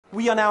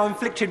We are now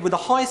inflicted with the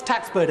highest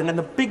tax burden and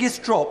the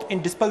biggest drop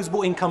in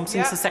disposable income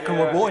since the Second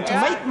World War. And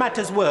to make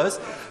matters worse,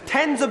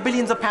 tens of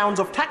billions of pounds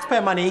of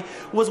taxpayer money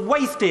was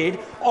wasted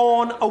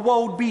on a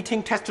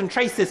world-beating test and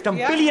trace system,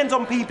 billions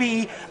on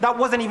PPE that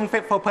wasn't even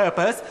fit for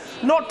purpose,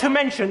 not to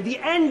mention the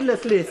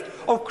endless list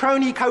of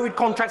crony COVID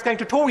contracts going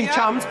to Tory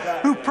chums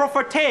who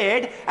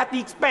profiteered at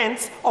the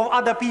expense of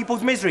other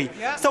people's misery.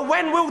 So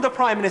when will the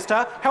Prime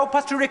Minister help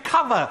us to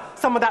recover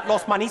some of that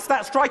lost money so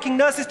that striking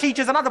nurses,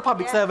 teachers and other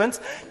public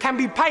servants can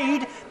be paid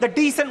the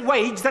decent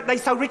wage that they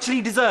so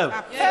richly deserve?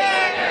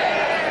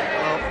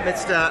 Well,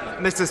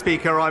 Mr.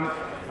 Speaker,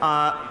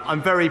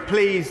 I'm very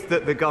pleased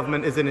that the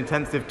government is in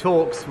intensive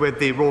talks with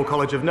the Royal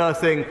College of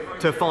Nursing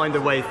to find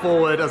a way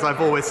forward, as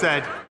I've always said.